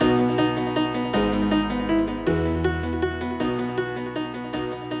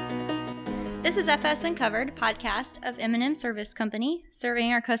This is FS Uncovered, podcast of M&M Service Company,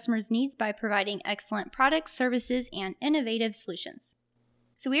 serving our customers' needs by providing excellent products, services, and innovative solutions.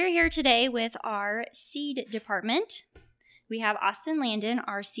 So we are here today with our seed department. We have Austin Landon,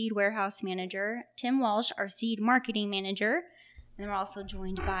 our seed warehouse manager, Tim Walsh, our seed marketing manager, and we're also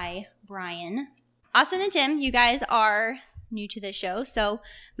joined by Brian. Austin and Tim, you guys are new to the show, so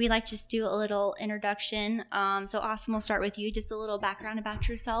we like to just do a little introduction. So Austin, we'll start with you. Just a little background about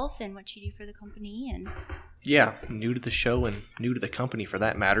yourself and what you do for the company. And yeah, new to the show and new to the company for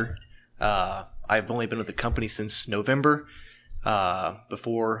that matter. I've only been with the company since November.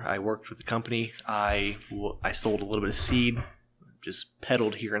 Before I worked with the company, I sold a little bit of seed, just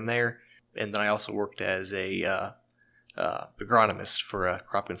peddled here and there, and then I also worked as a agronomist for a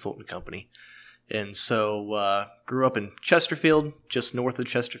crop consultant company. And so grew up in Chesterfield, just north of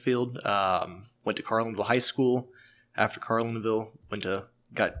Chesterfield. Went to Carlinville High School. After Carlinville,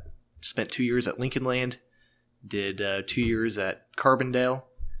 spent 2 years at Lincoln Land. Did 2 years at Carbondale,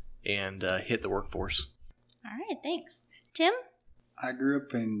 and hit the workforce. All right, thanks. Tim? I grew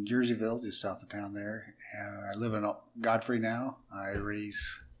up in Jerseyville, just south of town there. I live in Godfrey now. I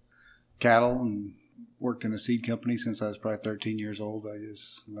raise cattle and worked in a seed company since I was probably 13 years old. I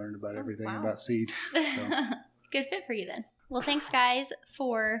just learned about everything about seed. So. Good fit for you then. Well, thanks guys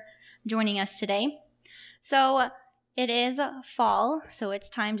for joining us today. So it is fall, so it's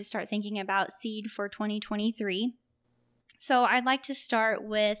time to start thinking about seed for 2023. So I'd like to start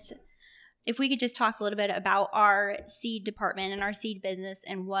with, if we could just talk a little bit about our seed department and our seed business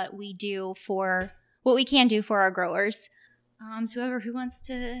and what we can do for our growers. So who wants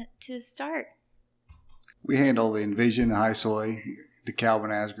to start? We handle the Envision high soy, the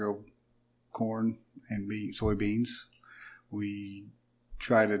Calvin Asgrow corn and soybeans. We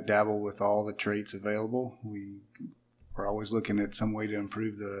try to dabble with all the traits available. We're always looking at some way to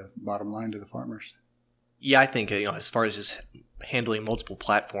improve the bottom line to the farmers. Yeah, I think as far as just handling multiple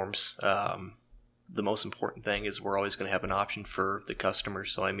platforms, the most important thing is we're always going to have an option for the customer.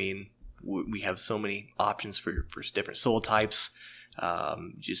 So I mean, we have so many options for different soil types,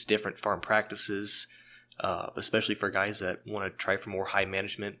 just different farm practices. Especially for guys that want to try for more high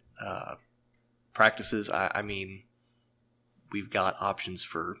management practices. I mean, we've got options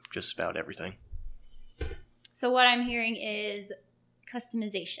for just about everything. So what I'm hearing is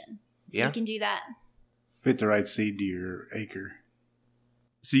customization. Yeah. We can do that. Fit the right seed to your acre.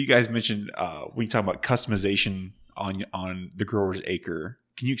 So you guys mentioned when you talk about customization on the grower's acre.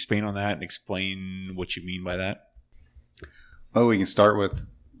 Can you expand on that and explain what you mean by that? Well, we can start with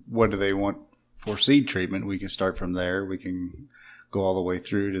what do they want for seed treatment. We can start from there. We can go all the way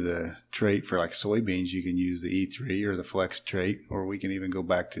through to the trait for like soybeans. You can use the E3 or the flex trait, or we can even go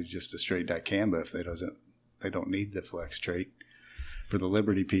back to just a straight dicamba if they don't need the flex trait. For the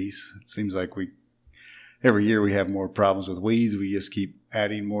Liberty piece, it seems like every year we have more problems with weeds. We just keep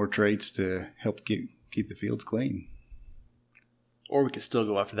adding more traits to help keep the fields clean. Or we could still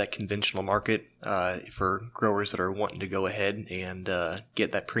go after that conventional market for growers that are wanting to go ahead and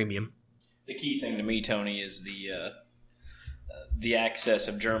get that premium. The key thing to me, Tony, is the access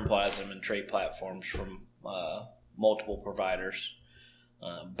of germplasm and trait platforms from multiple providers,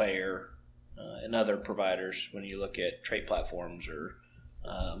 Bayer and other providers. When you look at trait platforms or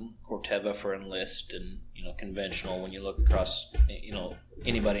Corteva for Enlist and conventional, when you look across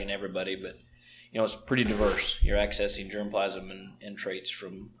anybody and everybody, but it's pretty diverse. You're accessing germplasm and traits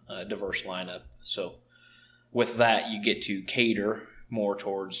from a diverse lineup. So with that, you get to cater more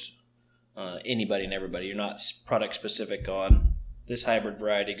towards anybody and everybody. You're not product specific on this hybrid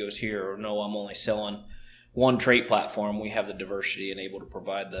variety goes here, or no, I'm only selling one trait platform. We have the diversity and able to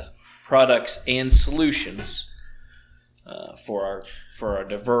provide the products and solutions for our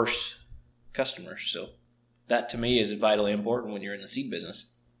diverse customers. So that to me is vitally important when you're in the seed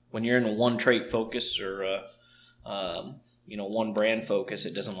business. When you're in a one trait focus or one brand focus,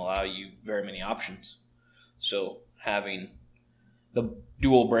 it doesn't allow you very many options. So having the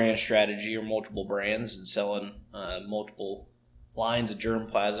dual brand strategy or multiple brands and selling multiple lines of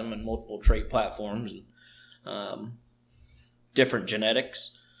germplasm and multiple trait platforms and different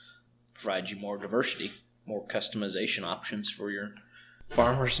genetics provides you more diversity, more customization options for your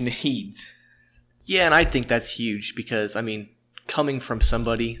farmers' needs. Yeah, and I think that's huge because, I mean, coming from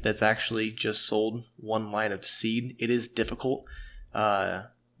somebody that's actually just sold one line of seed, it is difficult.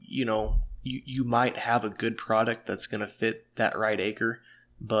 You might have a good product that's going to fit that right acre,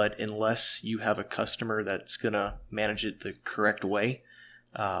 but unless you have a customer that's going to manage it the correct way,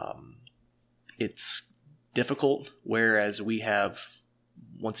 it's difficult. Whereas we have,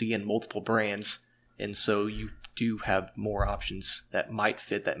 once again, multiple brands, and so you do have more options that might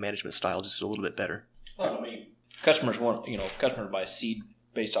fit that management style just a little bit better. Well, I mean, customers buy seed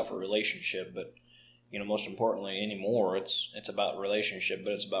based off a relationship, but most importantly anymore, it's about relationship,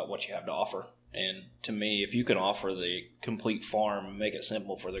 but it's about what you have to offer. And to me, if you can offer the complete farm, make it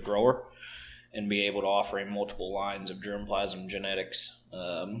simple for the grower, and be able to offer him multiple lines of germplasm, genetics,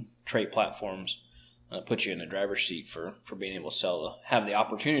 trait platforms, put you in the driver's seat for being able to have the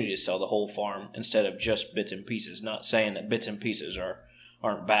opportunity to sell the whole farm instead of just bits and pieces. Not saying that bits and pieces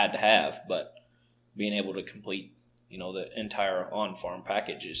aren't bad to have, but being able to complete, the entire on-farm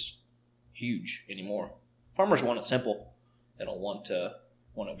package is huge anymore. Farmers want it simple. They don't want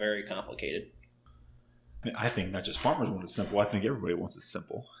it very complicated. I think not just farmers want it simple. I think everybody wants it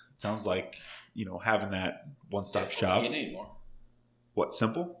simple. It sounds like, having that one-stop shop. You need more. What,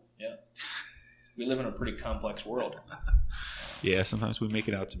 simple? Yeah. We live in a pretty complex world. Yeah, sometimes we make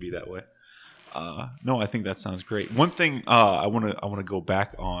it out to be that way. No, I think that sounds great. One thing I want to go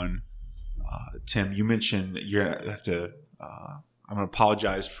back on, Tim. You mentioned you have to. I'm going to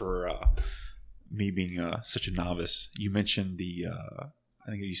apologize for me being such a novice. You mentioned I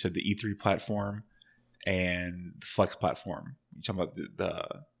think you said the E3 platform and the Flex platform. You're talking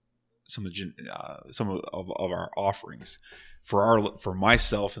about some of our offerings for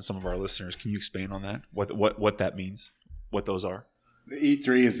myself and some of our listeners. Can you expand on that? What that means? What those are? The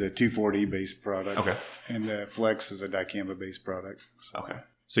E3 is a 2,4-D based product. Okay. And the Flex is a dicamba based product. So. Okay.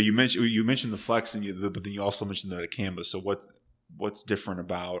 So you mentioned the Flex, but then you also mentioned the dicamba. So what's different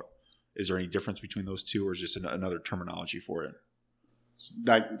about? Is there any difference between those two, or is just another terminology for it?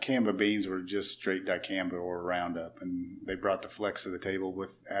 Dicamba beans were just straight dicamba or Roundup, and they brought the Flex to the table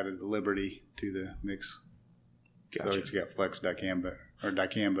with added the Liberty to the mix. Gotcha. So it's got Flex dicamba or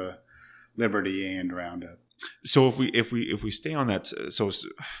dicamba, Liberty, and Roundup. So if we stay on that, so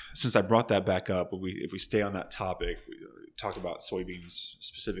since I brought that back up, if we stay on that topic, we talk about soybeans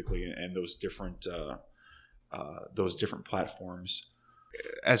specifically and those different platforms.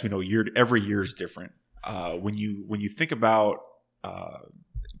 As we know, every year is different. When you think about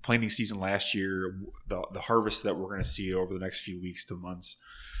planting season last year, the harvest that we're going to see over the next few weeks to months,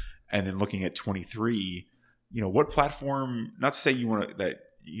 and then looking at 23, what platform? Not to say you want to that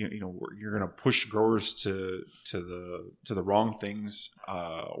you're going to push growers to the wrong things,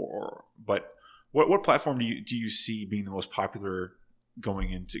 but what platform do you see being the most popular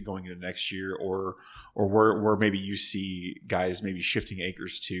going into next year, or where maybe you see guys maybe shifting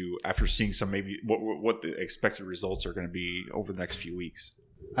acres to after seeing some maybe what the expected results are going to be over the next few weeks?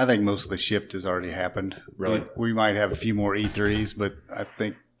 I think most of the shift has already happened. Really? We might have a few more E3s, but I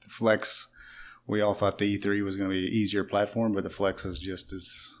think the Flex, we all thought the E3 was going to be an easier platform, but the Flex is just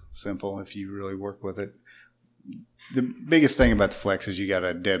as simple if you really work with it. The biggest thing about the Flex is you got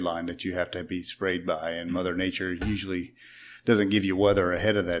a deadline that you have to be sprayed by, and Mother Nature usually doesn't give you weather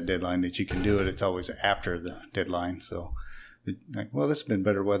ahead of that deadline that you can do it. It's always after the deadline. So, this has been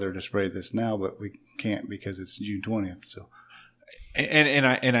better weather to spray this now, but we can't because it's June 20th. So, and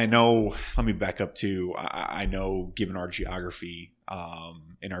I know. Let me back up too. I know, given our geography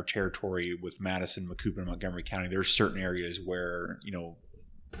in our territory with Madison, Macoupin, and Montgomery County, there's certain areas where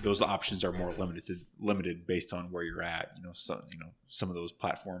those options are more limited based on where you're at. Some of those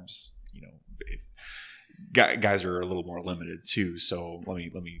platforms, guys are a little more limited too. So let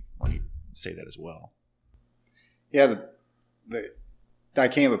me say that as well. Yeah, the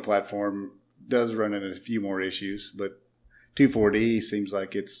dicamba platform does run into a few more issues, but 2,4-D seems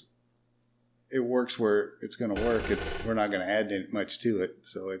like it works where it's going to work. We're not going to add much to it.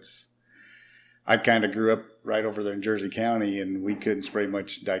 So I kind of grew up right over there in Jersey County, and we couldn't spray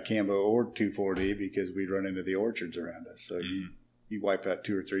much dicamba or 2,4-D because we'd run into the orchards around us. So you wipe out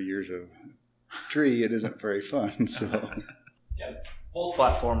 2 or 3 years of tree, it isn't very fun. So yeah, both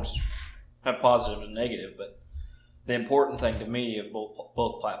platforms have positive and negative, but the important thing to me of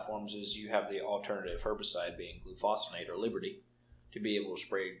both platforms is you have the alternative herbicide being glufosinate or Liberty to be able to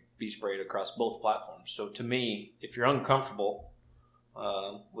be sprayed across both platforms. So to me, if you're uncomfortable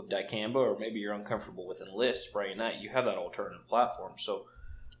with dicamba, or maybe you're uncomfortable with Enlist spraying that, you have that alternative platform. So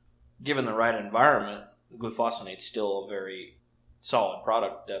given the right environment, glufosinate is still a very solid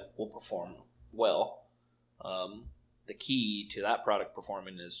product that will perform well. The key to that product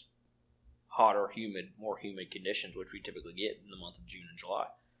performing is hotter, more humid conditions, which we typically get in the month of June and July.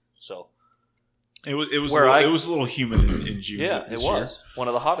 So it was a little humid in June. Yeah, it was one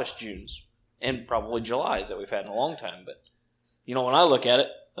of the hottest Junes and probably Julys that we've had in a long time. But when I look at it,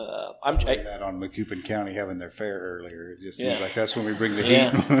 I'm that on Macoupin County having their fair earlier. It just seems like that's when we bring the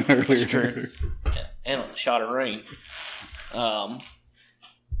heat earlier. That's true. And a shot of rain.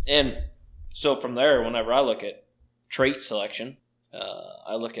 And so from there, whenever I look at trait selection,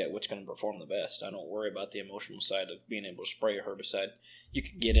 I look at what's going to perform the best. I don't worry about the emotional side of being able to spray a herbicide. You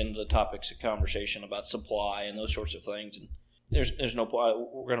can get into the topics of conversation about supply and those sorts of things, and there's no point.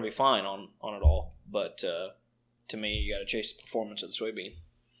 We're going to be fine on it all. But to me, you got to chase the performance of the soybean.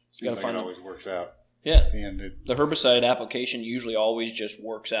 You got to find it always works out. Yeah, and the herbicide application usually always just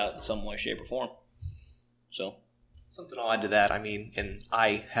works out in some way, shape, or form. So something I'll add to that. I mean, and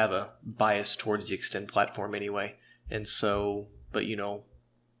I have a bias towards the Xtend platform anyway, and so, but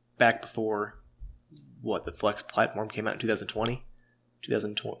back before the Flex platform came out in 2020,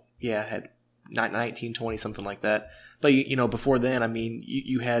 had 19, 20, something like that. But before then, I mean,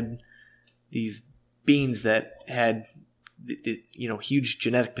 you had these beans that had huge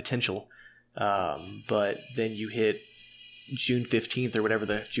genetic potential, but then you hit June 15th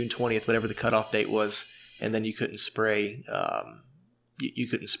or June 20th, whatever the cutoff date was, and then you couldn't spray. You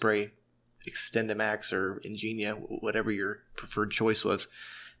couldn't spray XtendiMax or Ingenia, whatever your preferred choice was.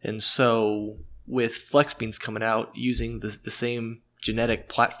 And so with Flex beans coming out using the same genetic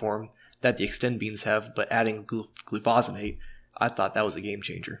platform that the Xtend beans have, but adding glufosinate, I thought that was a game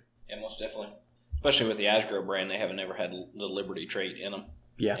changer. Yeah, most definitely. Especially with the Asgrow brand, they haven't ever had the Liberty trait in them.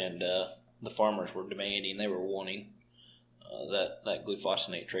 Yeah. And the farmers were demanding, they were wanting that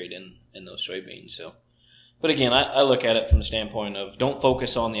glufosinate trait in those soybeans. So, but again, I look at it from the standpoint of don't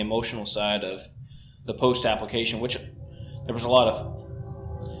focus on the emotional side of the post-application, which there was a lot of,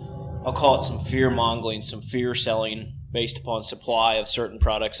 I'll call it some fear-mongering, some fear-selling based upon supply of certain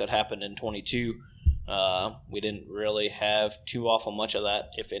products that happened in 22. We didn't really have too awful much of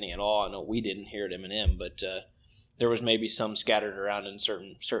that, if any at all. I know we didn't here at M&M, but there was maybe some scattered around in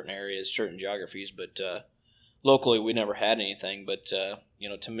certain areas, certain geographies. But locally, we never had anything. But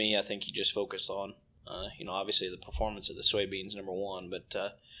to me, I think you just focus on, obviously the performance of the soybeans, number one. But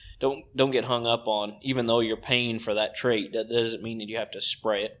don't get hung up on, even though you're paying for that trait, that doesn't mean that you have to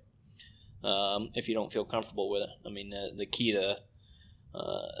spray it if you don't feel comfortable with it. I mean, the key to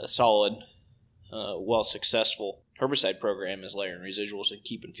a solid, successful herbicide program is layering residuals and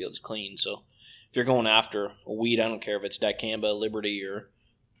keeping fields clean. So if you're going after a weed, I don't care if it's dicamba, Liberty, or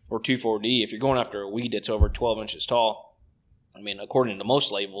 2,4-D, if you're going after a weed that's over 12 inches tall, I mean, according to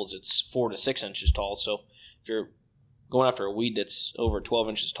most labels, it's 4 to 6 inches tall. So if you're going after a weed that's over 12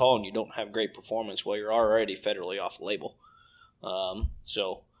 inches tall and you don't have great performance, well, you're already federally off the label.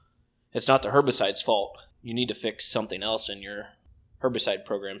 So it's not the herbicide's fault. You need to fix something else in your herbicide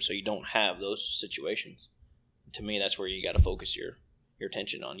program so you don't have those situations. To me, that's where you got to focus your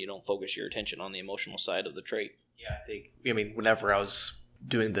attention on. You don't focus your attention on the emotional side of the trait. Yeah, whenever I was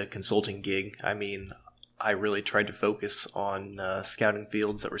doing the consulting gig, I really tried to focus on scouting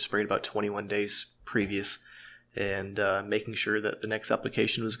fields that were sprayed about 21 days previous and making sure that the next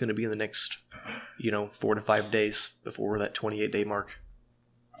application was going to be in the next, 4 to 5 days before that 28-day mark.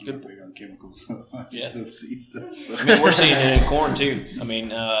 I'm not big on chemicals. Just the seed stuff. So. We're seeing it in corn too.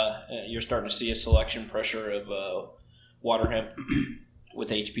 You're starting to see a selection pressure of water hemp with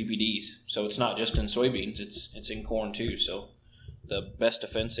HPPDs. So it's not just in soybeans; it's in corn too. So the best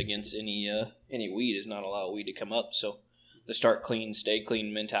defense against any weed is not allow weed to come up. So the start clean, stay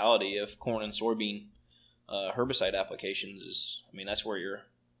clean mentality of corn and soybean herbicide applications is, that's where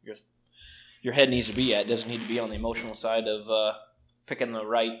your head needs to be at. It doesn't need to be on the emotional side of picking the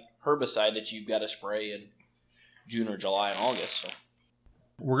right herbicide that you've got to spray in June or July and August. So.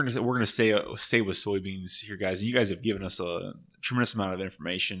 We're gonna stay with soybeans here, guys. And you guys have given us a tremendous amount of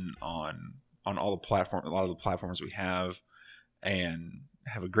information on all the a lot of the platforms we have, and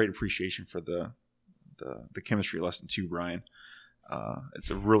have a great appreciation for the chemistry lesson too, Brian.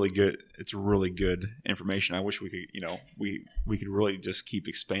 It's really good information. I wish we could, we could really just keep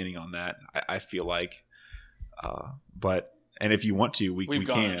expanding on that. I feel like, and if you want to, we We've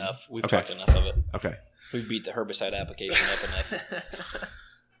gone can. enough. We've Okay. talked enough of it. Okay. We've beat the herbicide application up enough.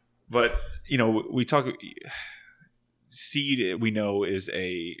 But, we talk seed, we know, is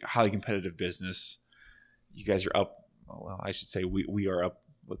a highly competitive business. You guys are up. Well, I should say we are up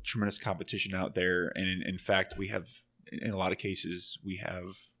with tremendous competition out there. And in fact, we have, in a lot of cases, we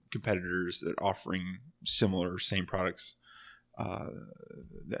have competitors that are offering same products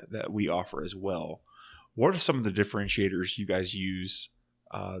that we offer as well. What are some of the differentiators you guys use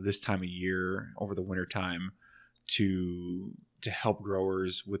this time of year over the winter time to help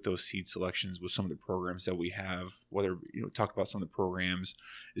growers with those seed selections with some of the programs that we have? Whether talk about some of the programs,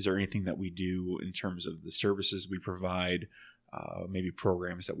 is there anything that we do in terms of the services we provide, maybe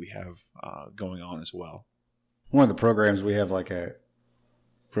programs that we have going on as well? One of the programs we have, like a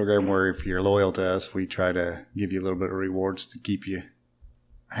program where if you're loyal to us, we try to give you a little bit of rewards to keep you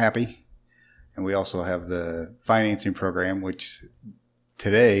happy. And we also have the financing program, which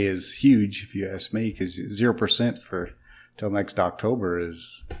today is huge, if you ask me, because 0% for till next October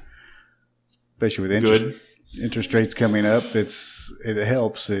is, especially with interest rates coming up, it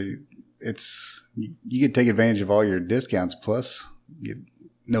helps. You can take advantage of all your discounts plus get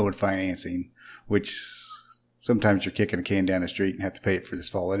NOAA financing, which sometimes you're kicking a can down the street and have to pay it for this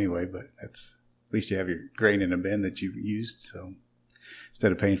fall anyway, but at least you have your grain in a bin that you used. So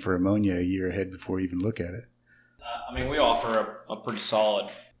instead of paying for ammonia a year ahead before you even look at it. We offer a pretty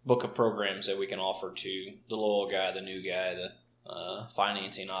solid book of programs that we can offer to the loyal guy, the new guy, the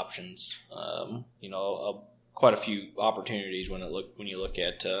financing options. Quite a few opportunities when you look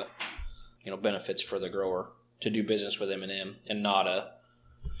at benefits for the grower to do business with M&M and not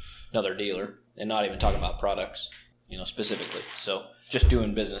another dealer, and not even talking about products, specifically. So just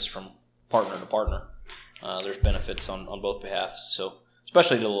doing business from partner to partner, there's benefits on both behalves. So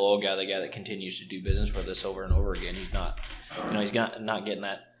especially to the loyal guy, the guy that continues to do business with us over and over again, he's not getting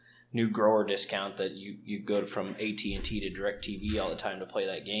that new grower discount that you go from AT&T to DirecTV all the time to play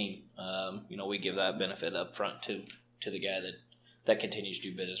that game. We give that benefit up front to the guy that continues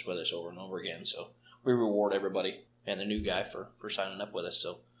to do business with us over and over again. So we reward everybody and the new guy for signing up with us.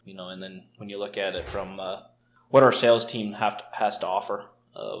 So, and then when you look at it from what our sales team has to offer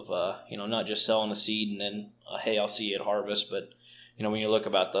of, not just selling a seed and then, hey, I'll see you at harvest, but, when you look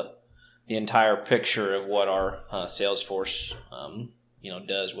about the entire picture of what our sales force,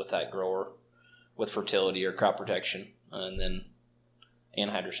 does with that grower, with fertility or crop protection, and then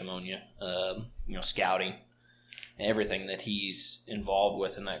anhydrous ammonia, scouting, everything that he's involved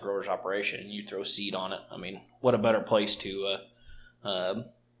with in that grower's operation, and you throw seed on it. I mean, what a better place to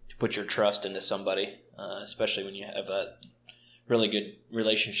put your trust into somebody, especially when you have that really good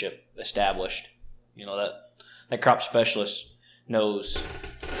relationship established. That crop specialist knows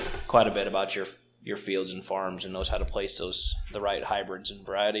quite a bit about your fields and farms and knows how to place the right hybrids and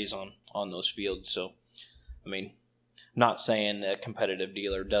varieties on those fields. So, not saying a competitive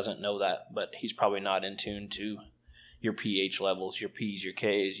dealer doesn't know that, but he's probably not in tune to your pH levels, your P's, your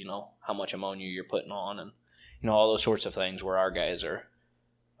K's, how much ammonia you're putting on, and all those sorts of things where our guys are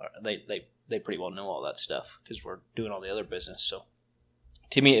they pretty well know all that stuff because we're doing all the other business. So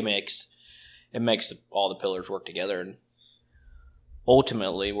to me, it makes all the pillars work together, and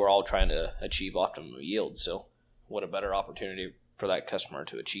ultimately we're all trying to achieve optimum yield. So what a better opportunity for that customer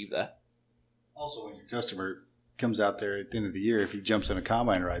to achieve that. Also, when your customer comes out there at the end of the year, if he jumps in a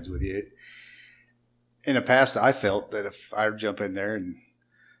combine and rides with you, in the past, I felt that if I jump in there and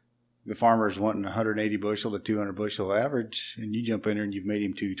the farmer's wanting 180 bushel to 200 bushel average, and you jump in there and you've made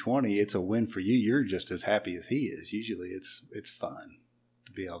him 220, it's a win for you. You're just as happy as he is. Usually it's fun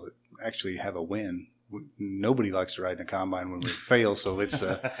to be able to actually have a win. Nobody likes to ride in a combine when we fail. So it's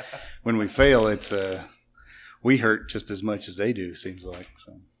when we fail, it's we hurt just as much as they do, seems like.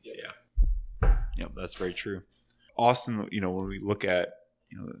 So. Yeah, that's very true. Austin, when we look at,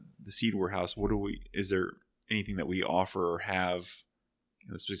 the seed warehouse, is there anything that we offer or have,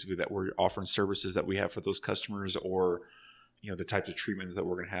 specifically that we're offering services that we have for those customers, or, the types of treatments that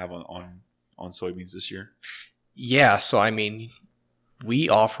we're going to have on soybeans this year? Yeah. So, we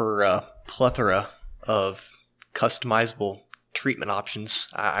offer a plethora of customizable treatment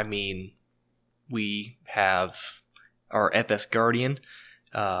options. We have our FS Guardian.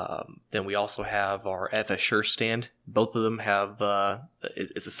 Then we also have our FS Sure Stand. Both of them have,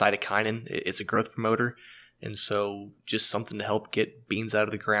 it's a cytokinin. It's a growth promoter. And so just something to help get beans out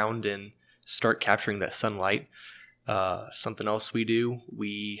of the ground and start capturing that sunlight. Something else we do,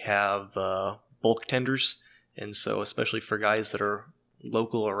 we have bulk tenders. And so especially for guys that are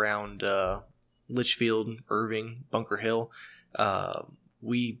local around Litchfield, Irving, Bunker Hill,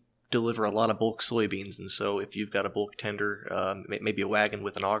 we deliver a lot of bulk soybeans. And so if you've got a bulk tender, maybe a wagon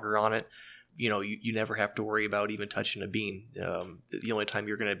with an auger on it, you never have to worry about even touching a bean. The only time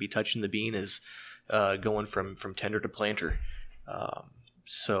you're going to be touching the bean is going from tender to planter.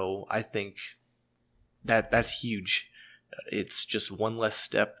 So I think that's huge. It's just one less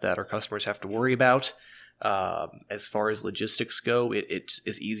step that our customers have to worry about. As far as logistics go, it's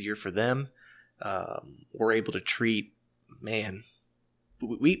easier for them. We're able to treat,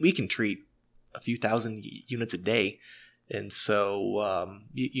 we can treat a few thousand units a day. And so,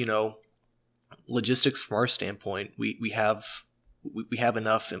 logistics from our standpoint, we have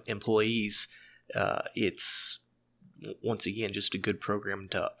enough employees. It's, once again, just a good program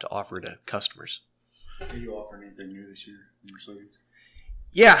to offer to customers. Are you offering anything new this year in your soybeans?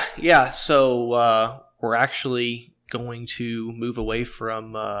 Yeah. So we're actually going to move away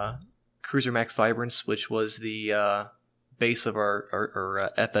from Cruiser Max Vibrance, which was the base of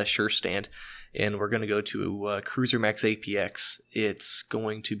our FS Sure stand, and we're going to go to Cruiser Max APX. It's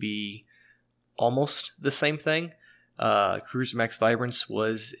going to be almost the same thing. Cruiser Max Vibrance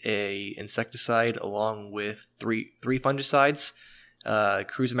was a insecticide along with three fungicides.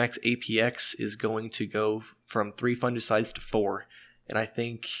 Cruiser Max APX is going to go from 3 fungicides to 4. And I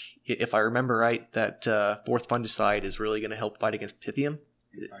think, if I remember right, that 4th fungicide is really going to help fight against Pythium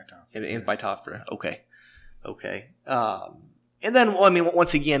and Phytophthora. Okay. And then, well, I mean,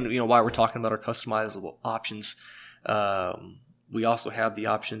 once again, while we're talking about our customizable options, we also have the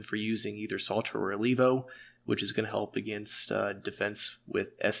option for using either Salter or Levo, which is going to help against defense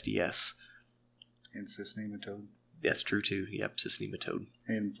with SDS. And Cis-Nematode. That's true too. Yep, Cis-Nematode.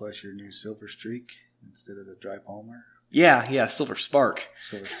 And plus your new Silver Streak instead of the Dry Palmer. Yeah, Silver Spark.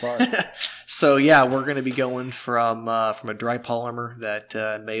 Silver Spark. So yeah, we're going to be going from a dry polymer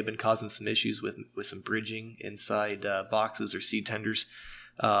that may have been causing some issues with some bridging inside boxes or seed tenders.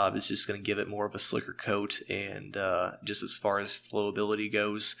 It's just going to give it more of a slicker coat, and just as far as flowability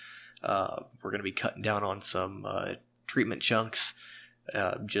goes, we're going to be cutting down on some treatment chunks,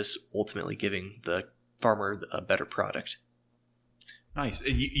 just ultimately giving the farmer a better product. Nice.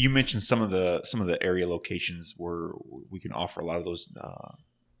 And you mentioned some of the area locations where we can offer a lot of those.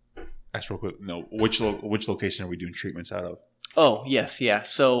 Ask real quick. No, which location are we doing treatments out of? Oh yes, yeah.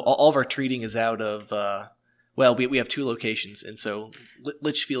 So all of our treating is out of. We have 2 locations, and so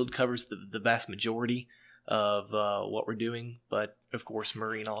Litchfield covers the vast majority of what we're doing, but of course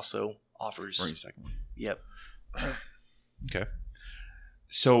Marine also offers. Marine second one. Yep. Okay.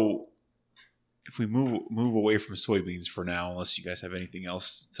 So if we move away from soybeans for now, unless you guys have anything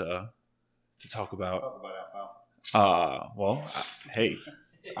else to talk about. Talk about alfalfa. Hey,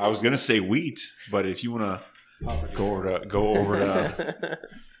 I was gonna say wheat, but if you want to go over to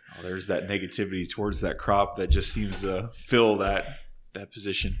there's that negativity towards that crop that just seems to fill that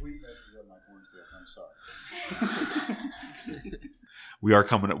position. Wheat messes up my corn sales. I'm sorry. We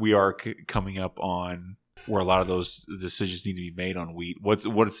are coming up on where a lot of those decisions need to be made on wheat. What's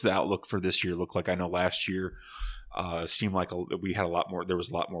the outlook for this year look like? I know last year seemed like we had a lot more. There was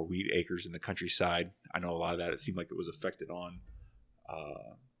a lot more wheat acres in the countryside. I know a lot of that. It seemed like it was affected on,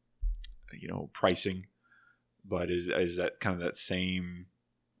 pricing. But is that kind of that same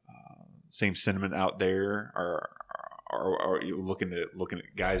sentiment out there? Or are you looking at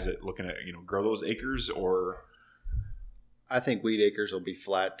guys that grow those acres? Or I think wheat acres will be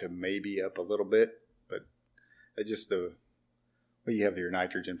flat to maybe up a little bit. It just you have your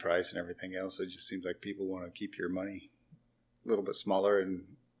nitrogen price and everything else. It just seems like people want to keep your money a little bit smaller. And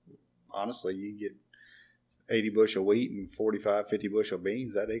honestly, you get 80 bushel wheat and 45, 50 bushel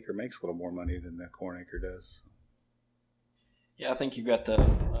beans. That acre makes a little more money than the corn acre does. Yeah, I think you've got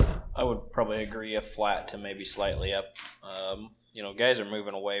I would probably agree a flat to maybe slightly up. Guys are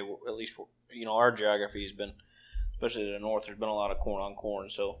moving away. At least, our geography has been, especially to the north, there's been a lot of corn on corn.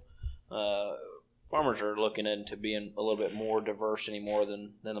 So, farmers are looking into being a little bit more diverse anymore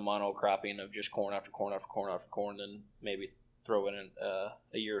than the monocropping of just corn after corn after corn after corn, then maybe throw in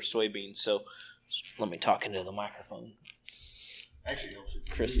a year of soybeans. So let me talk into the microphone. Actually helps with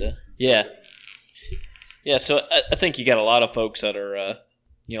Krista. Yeah. So I think you got a lot of folks that are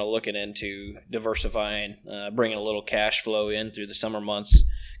looking into diversifying, bringing a little cash flow in through the summer months.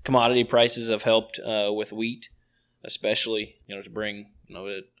 Commodity prices have helped with wheat, especially to bring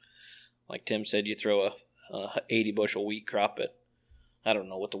like Tim said, you throw a 80 bushel wheat crop at, I don't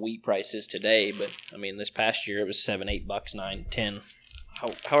know what the wheat price is today, but I mean this past year it was $7, $8, $9, $10,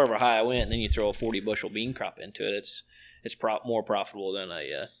 however high I went. And then you throw a 40 bushel bean crop into it, it's more profitable than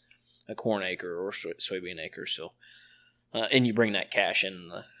a corn acre or soybean acre. So and you bring that cash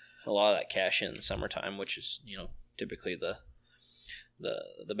in, a lot of that cash in the summertime, which is typically the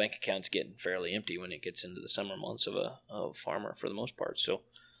bank account's getting fairly empty when it gets into the summer months of a farmer for the most part. So.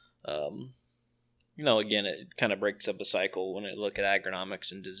 Again, it kind of breaks up a cycle when I look at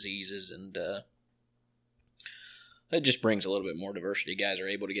agronomics and diseases, and it just brings a little bit more diversity. Guys are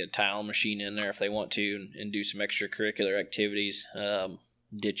able to get a tile machine in there if they want to and do some extracurricular activities,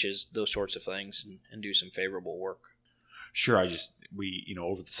 ditches, those sorts of things, and do some favorable work. Sure. Over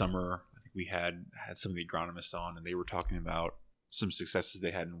the summer, I think we had some of the agronomists on, and they were talking about some successes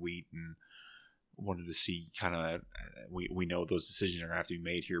they had in wheat, and wanted to see kind of, we know those decisions are going to have to be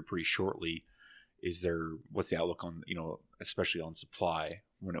made here pretty shortly. What's the outlook on, especially on supply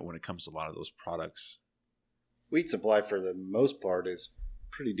when it comes to a lot of those products? Wheat supply for the most part is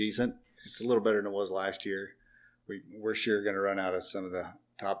pretty decent. It's a little better than it was last year. We're sure going to run out of some of the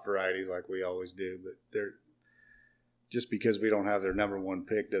top varieties like we always do, but just because we don't have their number one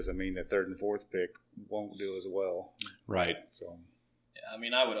pick doesn't mean that third and fourth pick won't do as well. Right. So, Yeah, I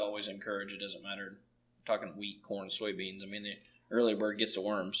mean, I would always encourage, it doesn't matter, talking wheat, corn, soybeans. I mean, the early bird gets the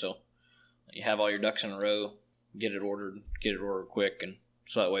worm, so you have all your ducks in a row, get it ordered quick, and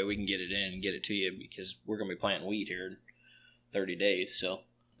so that way we can get it in and get it to you, because we're going to be planting wheat here in 30 days, so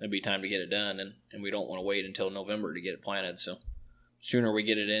it'll be time to get it done, and we don't want to wait until November to get it planted. So sooner we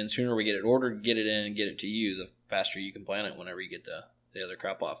get it in, sooner we get it ordered, get it in, and get it to you, the faster you can plant it whenever you get the other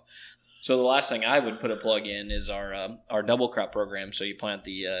crop off. So the last thing I would put a plug in is our double crop program. So you plant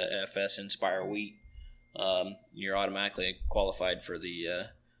the FS Inspire wheat, you're automatically qualified for the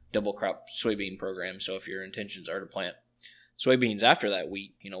double crop soybean program. So if your intentions are to plant soybeans after that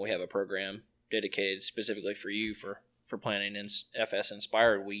wheat, we have a program dedicated specifically for you for planting in FS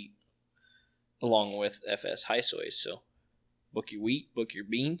Inspired wheat along with FS high soys. So book your wheat, book your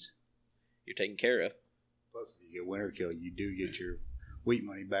beans, you're taken care of. plus if you get winter kill, you do get your wheat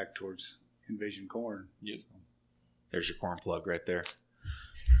money back towards Envision corn. Yep. So, There's your corn plug right there.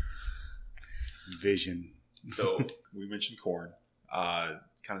 Envision. So we mentioned corn. Kind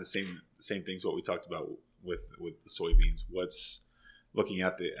of the same things what we talked about with the soybeans. What's looking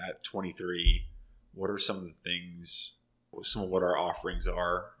at 23? What are some of the things? Some of what our offerings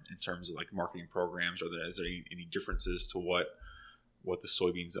are in terms of like marketing programs? Is there any differences to what the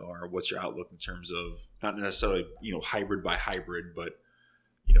soybeans are? What's your outlook in terms of not necessarily hybrid by hybrid, but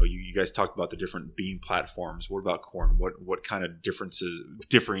you guys talked about the different bean platforms. What about corn? What kind of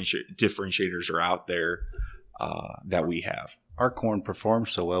differentiators are out there that we have? Our corn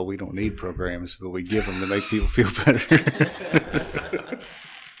performs so well, we don't need programs, but we give them to make people feel better.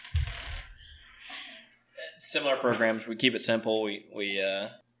 Similar programs, we keep it simple. We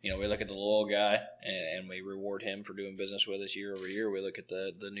look at the loyal guy and we reward him for doing business with us year over year. We look at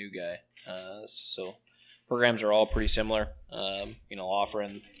the new guy. So programs are all pretty similar.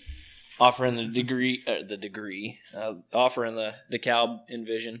 Offering the DeKalb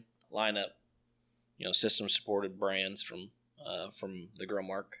Envision lineup, system supported brands from the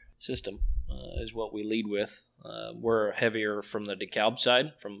Growmark system is what we lead with. We're heavier from the DeKalb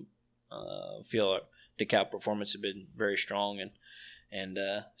side. Feel like DeKalb performance has been very strong and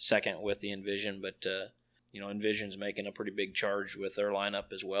second with the Envision, but Envision's making a pretty big charge with their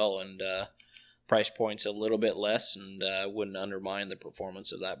lineup as well, and price point's a little bit less, and wouldn't undermine the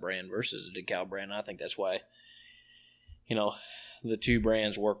performance of that brand versus the DeKalb brand. I think that's why the two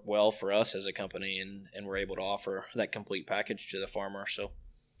brands work well for us as a company, and we're able to offer that complete package to the farmer. So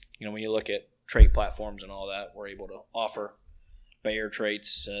when you look at trait platforms and all that, we're able to offer Bayer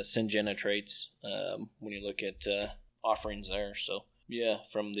traits, Syngenta traits, when you look at offerings there. So yeah,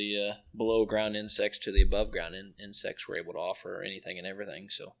 from the below ground insects to the above ground insects, we're able to offer anything and everything.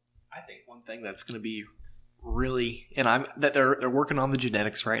 So I think one thing that's going to be really, and that they're working on the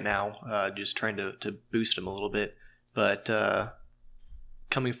genetics right now, just trying to boost them a little bit. But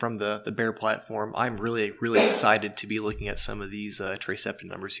coming from the Bayer platform, I'm really, really excited to be looking at some of these Tracepta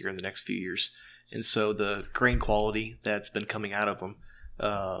numbers here in the next few years. And so the grain quality that's been coming out of them,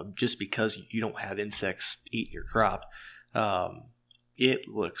 just because you don't have insects eating your crop, it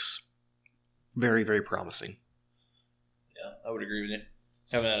looks very, very promising. yeah, I would agree with you.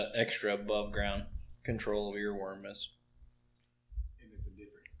 Having that extra above ground control of earworm is And it's a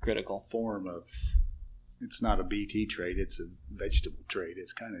different critical. form of, it's not a BT trait, it's a vegetable trait.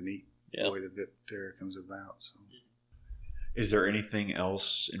 It's kind of neat Yeah. the way the Viptera comes about. So Is there anything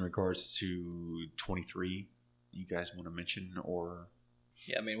else in regards to 23 you guys want to mention or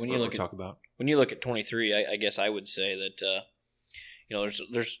Yeah, I mean talk about? when you look at 23, I guess I would say that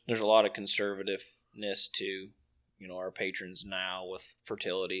there's a lot of conservativeness to our patrons now with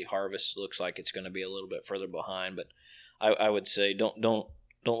fertility. Harvest looks like it's going to be a little bit further behind, but I would say don't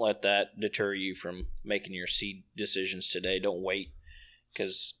let that deter you from making your seed decisions today. Don't wait,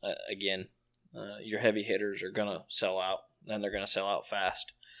 because your heavy hitters are going to sell out, and they're going to sell out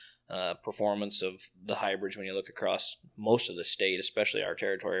fast. Performance of the hybrids, when you look across most of the state, especially our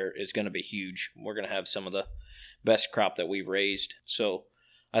territory, is going to be huge. We're going to have some of the best crop that we've raised. So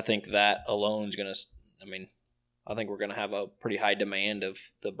I think that alone is going to, I think we're going to have a pretty high demand of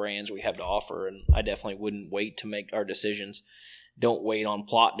the brands we have to offer, and I definitely wouldn't wait to make our decisions. Don't wait on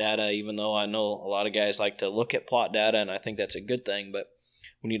plot data, even though I know a lot of guys like to look at plot data, and I think that's a good thing, but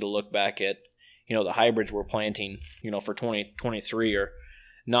we need to look back at, the hybrids we're planting, for 2023 are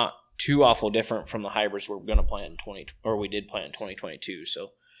not too awful different from the hybrids we're going to plant we did plant in 2022.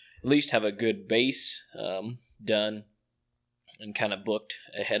 So at least have a good base done and kind of booked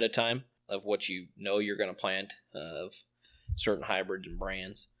ahead of time of what you're going to plant of certain hybrids and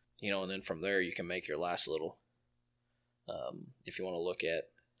brands, and then from there you can make your last little If you want to look at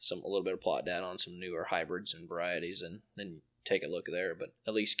a little bit of plot data on some newer hybrids and varieties, and then take a look there. But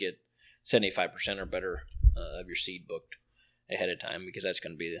at least get 75% or better of your seed booked ahead of time, because that's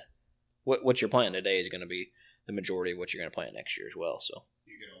going to be what you're planting today is going to be the majority of what you're going to plant next year as well. So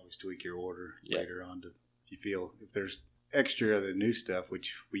you can always tweak your order later on if you feel if there's extra of the new stuff,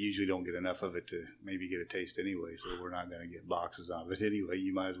 which we usually don't get enough of it to maybe get a taste anyway, so we're not going to get boxes of it anyway.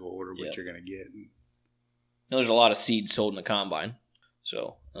 You might as well order what you're going to get. Now, there's a lot of seeds sold in the combine,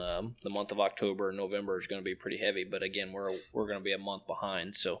 so the month of October and November is going to be pretty heavy. But again, we're going to be a month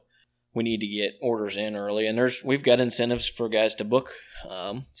behind, so we need to get orders in early. And we've got incentives for guys to book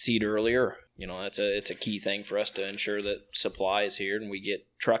seed earlier. It's a key thing for us to ensure that supply is here and we get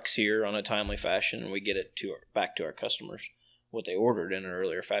trucks here on a timely fashion, and we get it back to our customers what they ordered in an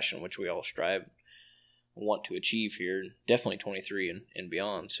earlier fashion, which we all strive and want to achieve here, definitely 23 and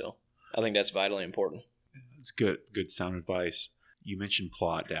beyond. So I think that's vitally important. It's good sound advice. You mentioned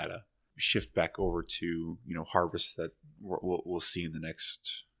plot data. Shift back over to harvest that we'll see in the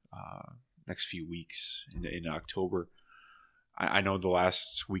next few weeks in October. I know the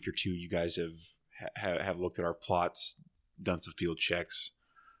last week or two you guys have looked at our plots, done some field checks.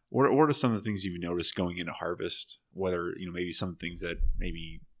 What are some of the things you've noticed going into harvest? Whether maybe some things that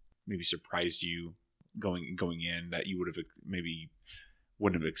maybe surprised you going in that you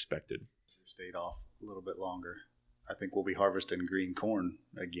wouldn't have expected. Stayed off a little bit longer. I think we'll be harvesting green corn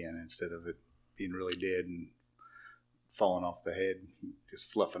again instead of it being really dead and falling off the head,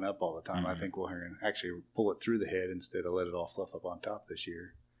 just fluffing up all the time. I think we'll actually pull it through the head instead of let it all fluff up on top this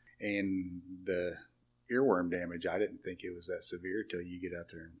year. And the earworm damage, I didn't think it was that severe till you get out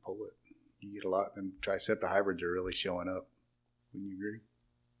there and pull it. You get a lot, and Tricepta hybrids are really showing up. Wouldn't you agree?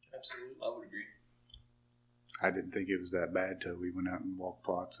 Absolutely, I would agree. I didn't think it was that bad till we went out and walked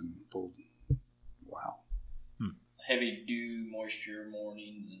plots and pulled. Wow. Heavy dew, moisture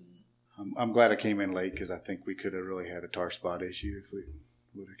mornings, and I'm glad I came in late because I think we could have really had a tar spot issue if we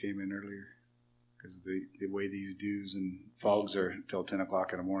would have came in earlier. Because the way these dews and fogs are until 10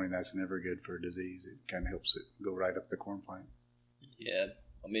 o'clock in the morning, that's never good for a disease. It kind of helps it go right up the corn plant.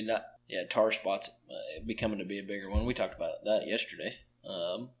 Yeah, tar spots becoming to be a bigger one. We talked about that yesterday.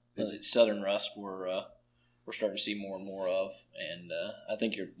 Southern rust we're starting to see more and more of, and I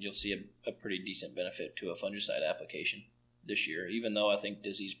think you'll see a pretty decent benefit to a fungicide application this year. Even though I think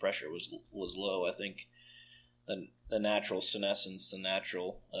disease pressure was low, I think the natural senescence, the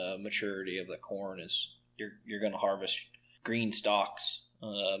natural maturity of the corn is you're going to harvest green stalks,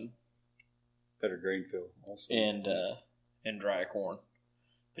 better grain fill also, and dry corn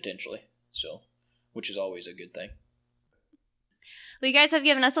potentially. So, which is always a good thing. Well, you guys have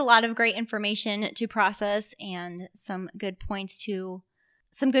given us a lot of great information to process and some good points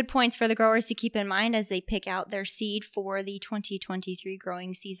for the growers to keep in mind as they pick out their seed for the 2023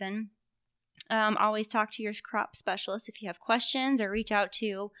 growing season. Always talk to your crop specialist if you have questions, or reach out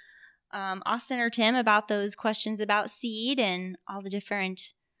to Austin or Tim about those questions about seed and all the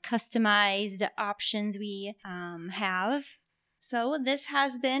different customized options we have. So this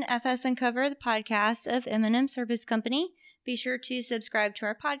has been FS Uncover, the podcast of M&M Service Company. Be sure to subscribe to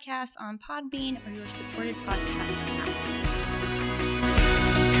our podcast on Podbean or your supported podcast app.